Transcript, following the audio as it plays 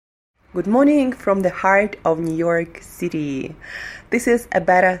Good morning from the heart of New York City. This is a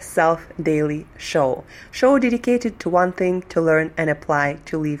Better Self Daily Show dedicated to one thing: to learn and apply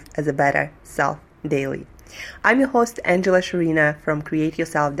to live as a better self daily. I'm your host, Angela Sharina from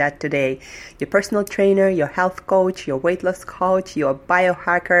CreateYourself.today, your personal trainer, your health coach, your weight loss coach, your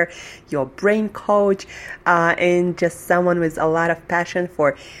biohacker, your brain coach, and just someone with a lot of passion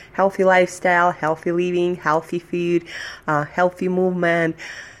for healthy lifestyle, healthy living, healthy food, healthy movement,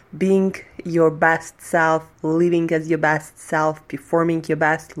 being your best self, living as your best self, performing your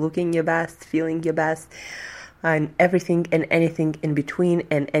best, looking your best, feeling your best, and everything and anything in between,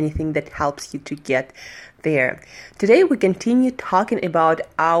 and anything that helps you to get there. Today we continue talking about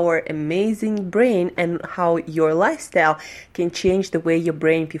our amazing brain and how your lifestyle can change the way your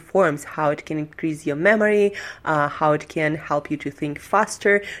brain performs, how it can increase your memory, how it can help you to think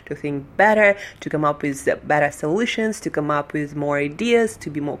faster, to think better, to come up with better solutions, to come up with more ideas, to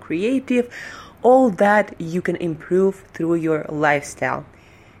be more creative. All that you can improve through your lifestyle.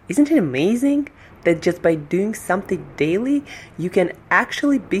 Isn't it amazing that just by doing something daily, you can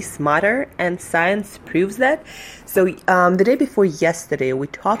actually be smarter, and science proves that? So the day before yesterday, we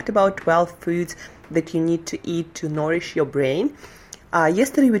talked about 12 foods that you need to eat to nourish your brain.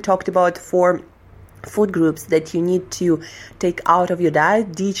 Yesterday, we talked about 4 food groups that you need to take out of your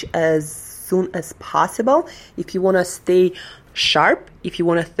diet, ditch as soon as possible if you want to stay sharp, if you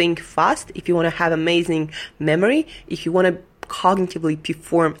want to think fast, if you want to have amazing memory, if you want to cognitively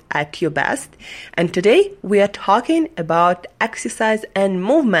perform at your best. And today we are talking about exercise and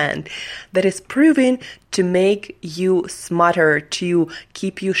movement that is proven to make you smarter, to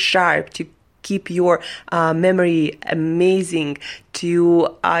keep you sharp, to keep your memory amazing,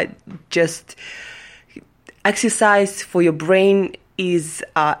 to just exercise for your brain is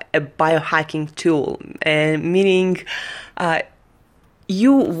a biohacking tool, meaning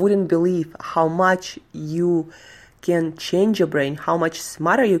you wouldn't believe how much you can change your brain, how much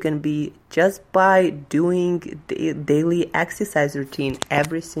smarter you can be just by doing the daily exercise routine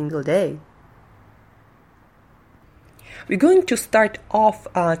every single day. We're going to start off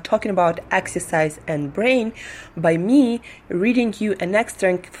talking about exercise and brain by me reading you an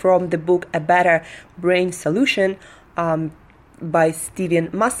extract from the book A Better Brain Solution by Stephen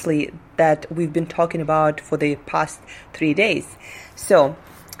Masley that we've been talking about for the past 3 days. So,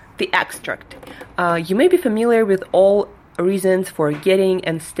 the extract. You may be familiar with all reasons for getting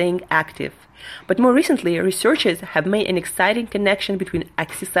and staying active, but more recently, researchers have made an exciting connection between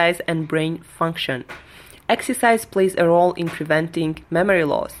exercise and brain function. Exercise plays a role in preventing memory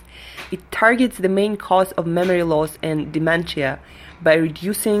loss. It targets the main cause of memory loss and dementia by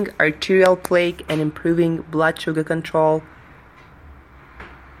reducing arterial plaque and improving blood sugar control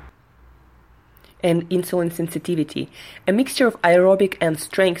and insulin sensitivity. A mixture of aerobic and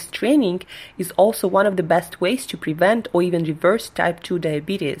strength training is also one of the best ways to prevent or even reverse type 2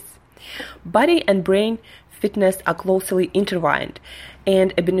 diabetes. Body and brain fitness are closely intertwined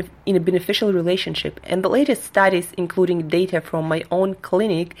and in a beneficial relationship, and the latest studies, including data from my own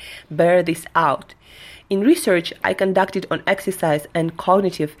clinic, bear this out. In research I conducted on exercise and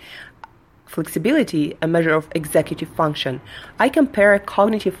cognitive flexibility, a measure of executive function, I compare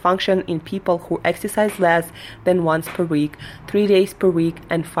cognitive function in people who exercise less than once per week, 3 days per week,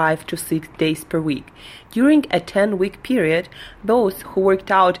 and 5 to 6 days per week. During a 10-week period, those who worked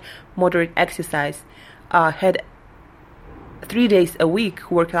out moderate exercise had 3 days a week,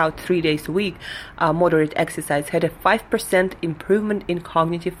 who worked out 3 days a week, moderate exercise, had a 5% improvement in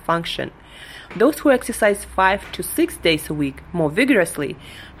cognitive function. Those who exercise 5 to 6 days a week more vigorously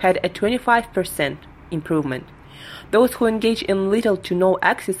had a 25% improvement. Those who engage in little to no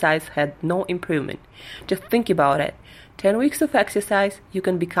exercise had no improvement. Just think about it. 10 weeks of exercise, you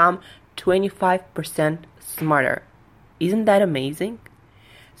can become 25% smarter. Isn't that amazing?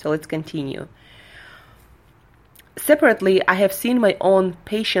 So let's continue. Separately, I have seen my own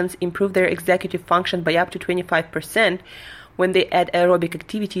patients improve their executive function by up to 25% when they add aerobic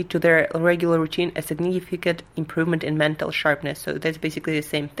activity to their regular routine, a significant improvement in mental sharpness. So that's basically the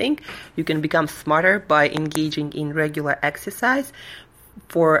same thing. You can become smarter by engaging in regular exercise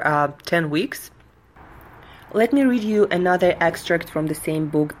for 10 weeks. Let me read you another extract from the same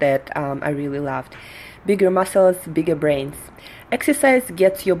book that I really loved. Bigger muscles, bigger brains. Exercise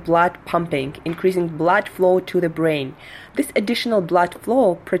gets your blood pumping, increasing blood flow to the brain. This additional blood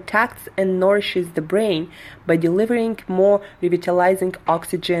flow protects and nourishes the brain by delivering more revitalizing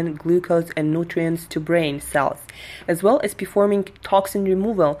oxygen, glucose, and nutrients to brain cells, as well as performing toxin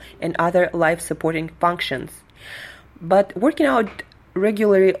removal and other life-supporting functions. But working out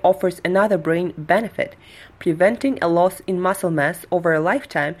regularly offers another brain benefit. Preventing a loss in muscle mass over a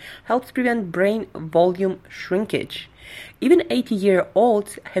lifetime helps prevent brain volume shrinkage. Even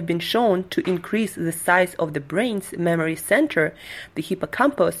 80-year-olds have been shown to increase the size of the brain's memory center, the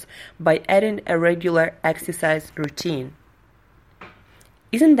hippocampus, by adding a regular exercise routine.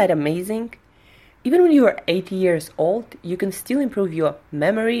 Isn't that amazing? Even when you are 80 years old, you can still improve your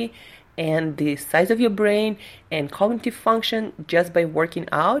memory and the size of your brain and cognitive function just by working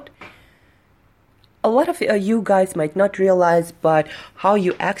out. A lot of you guys might not realize, but how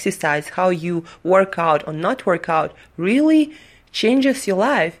you exercise, how you work out or not work out really changes your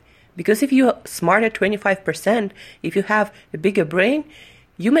life. Because if you're smarter 25%, if you have a bigger brain,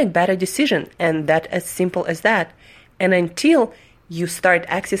 you make better decisions, and that's as simple as that. And until you start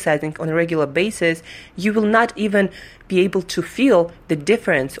exercising on a regular basis, you will not even be able to feel the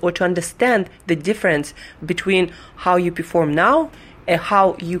difference or to understand the difference between how you perform now and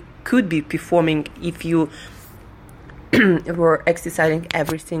how you could be performing if you were exercising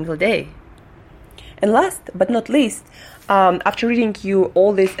every single day. And last but not least, after reading you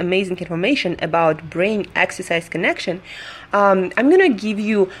all this amazing information about brain exercise connection, I'm going to give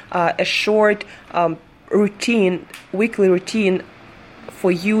you a short weekly routine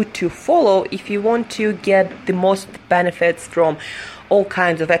for you to follow if you want to get the most benefits from all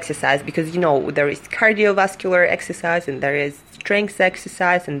kinds of exercise. Because there is cardiovascular exercise, and there is strength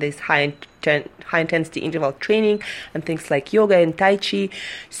exercise, and there's high intensity interval training and things like yoga and tai chi.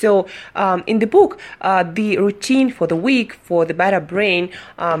 So in the book, the routine for the week for the better brain,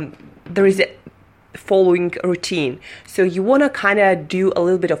 there is a following routine. So you want to kind of do a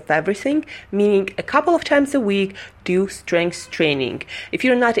little bit of everything, meaning a couple of times a week do strength training. If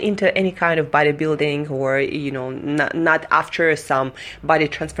you're not into any kind of bodybuilding or not after some body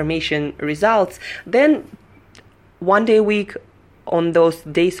transformation results, then one day a week on those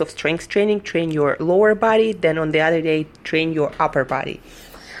days of strength training, train your lower body, then on the other day train your upper body.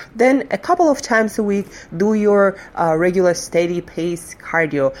 Then a couple of times a week, do your regular steady pace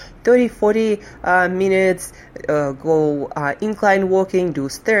cardio, 30-40 minutes, go incline walking, do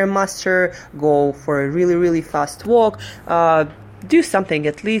Stairmaster, go for a really, really fast walk, do something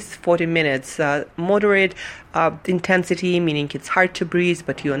at least 40 minutes, moderate intensity, meaning it's hard to breathe,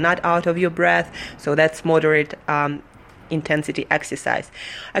 but you're not out of your breath, so that's moderate intensity exercise.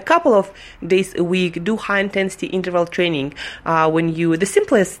 A couple of days a week, do high intensity interval training. The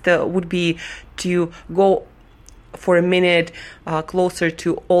simplest would be to go for a minute closer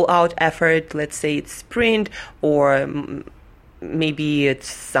to all out effort. Let's say it's sprint, or maybe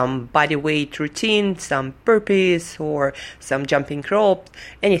it's some body weight routine, some burpees or some jumping rope,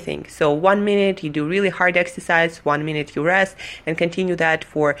 anything. So 1 minute you do really hard exercise, 1 minute you rest, and continue that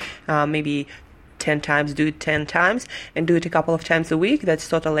for maybe 10 times, do it 10 times, and do it a couple of times a week. That's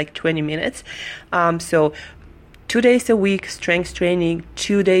total like 20 minutes. So 2 days a week strength training,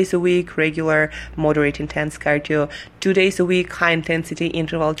 2 days a week regular moderate intense cardio, 2 days a week high intensity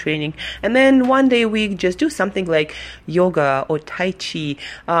interval training, and then 1 day a week just do something like yoga or tai chi,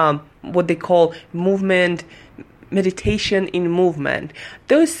 what they call meditation in movement.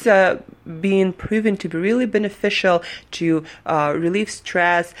 Those being proven to be really beneficial to relieve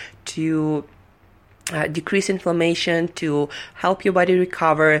stress, to decrease inflammation, to help your body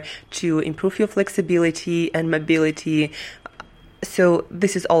recover, to improve your flexibility and mobility. So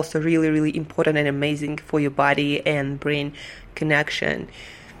this is also really, really important and amazing for your body and brain connection.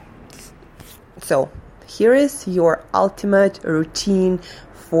 So here is your ultimate routine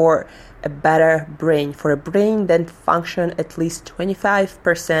for a better brain, for a brain that function at least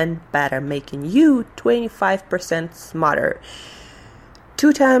 25% better, making you 25% smarter.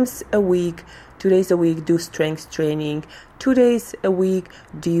 2 times a week, 2 days a week, do strength training. 2 days a week,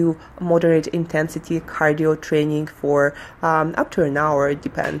 do moderate intensity cardio training for up to an hour, it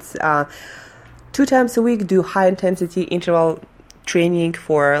depends. 2 times a week, do high intensity interval training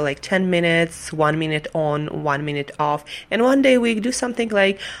for like 10 minutes, 1 minute on, 1 minute off. And 1 day a week, do something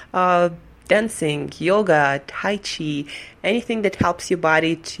like dancing, yoga, tai chi, anything that helps your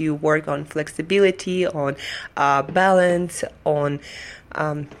body to work on flexibility, on balance, on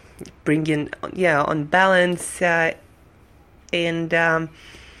on balance, and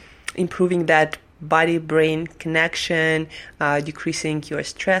improving that body-brain connection, decreasing your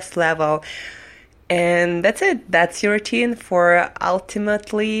stress level. And that's it. That's your routine for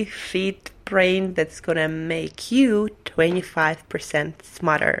ultimately fit brain that's gonna make you 25%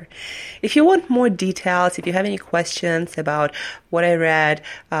 smarter. If you want more details, if you have any questions about what I read,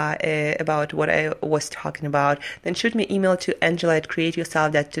 about what I was talking about, then shoot me email to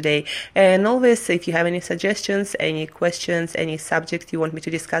angela@createyourself.today. And always, if you have any suggestions, any questions, any subjects you want me to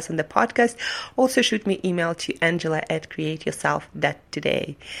discuss on the podcast, also shoot me email to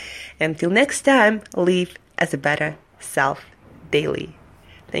angela@createyourself.today. Until next time, live as a better self daily.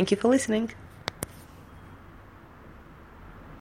 Thank you for listening.